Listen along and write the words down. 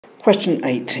Question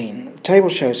 18. The table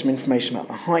shows some information about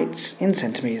the heights in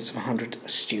centimetres of 100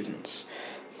 students.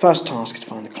 First task is to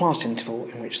find the class interval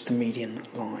in which the median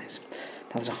lies.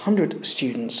 Now there's 100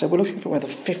 students, so we're looking for where the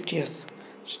 50th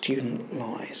student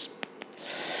lies.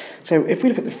 So if we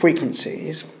look at the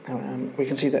frequencies, we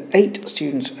can see that 8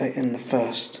 students are in the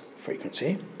first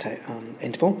frequency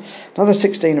interval. Another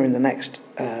 16 are in the next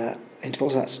interval,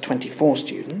 so that's 24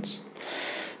 students.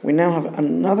 We now have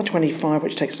another 25,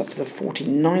 which takes us up to the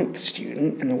 49th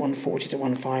student in the 140 to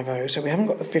 150, so we haven't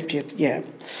got the 50th yet.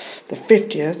 The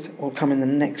 50th will come in the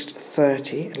next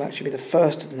 30, it'll actually be the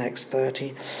first of the next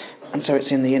 30, and so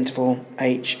it's in the interval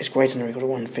h is greater than or equal to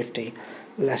 150,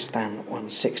 less than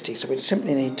 160. So we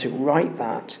simply need to write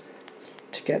that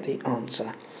to get the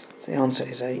answer. So the answer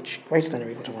is h greater than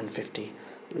or equal to 150,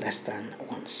 less than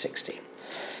 160.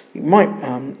 You might,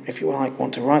 if you like,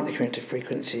 want to write the cumulative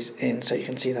frequencies in so you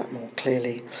can see that more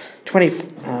clearly. 8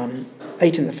 in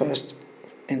the first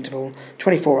interval,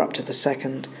 24 up to the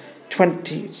second,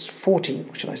 49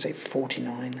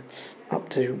 up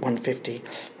to 150,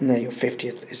 and there your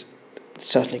 50th is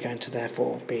certainly going to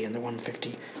therefore be in the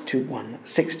 150 to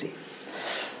 160.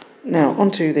 Now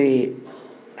onto the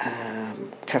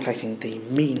calculating the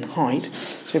mean height.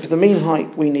 So for the mean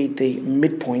height we need the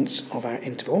midpoints of our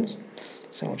intervals.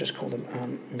 So I'll just call them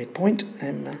midpoint,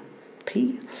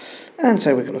 MP. And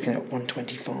so we're looking at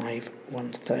 125,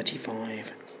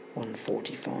 135,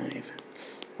 145,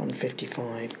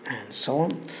 155, and so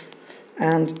on.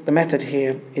 And the method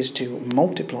here is to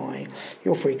multiply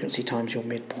your frequency times your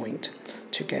midpoint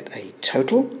to get a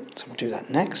total. So we'll do that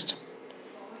next.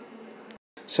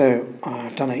 So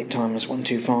I've done 8 times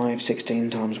 125, 16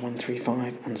 times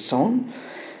 135, and so on.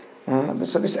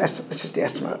 So this is the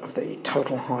estimate of the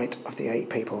total height of the 8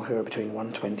 people who are between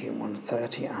 120 and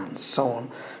 130 and so on.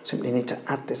 Simply need to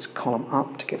add this column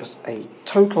up to give us a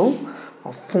total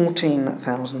of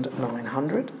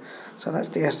 14,900. So that's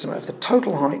the estimate of the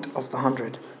total height of the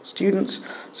 100 students.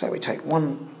 So we take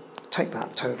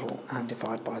that total and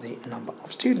divide by the number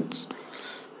of students.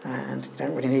 And you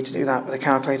don't really need to do that with a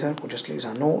calculator, we'll just lose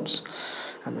our noughts.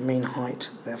 And the mean height,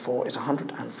 therefore, is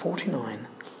 149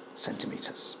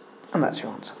 centimetres. And that's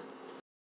your answer.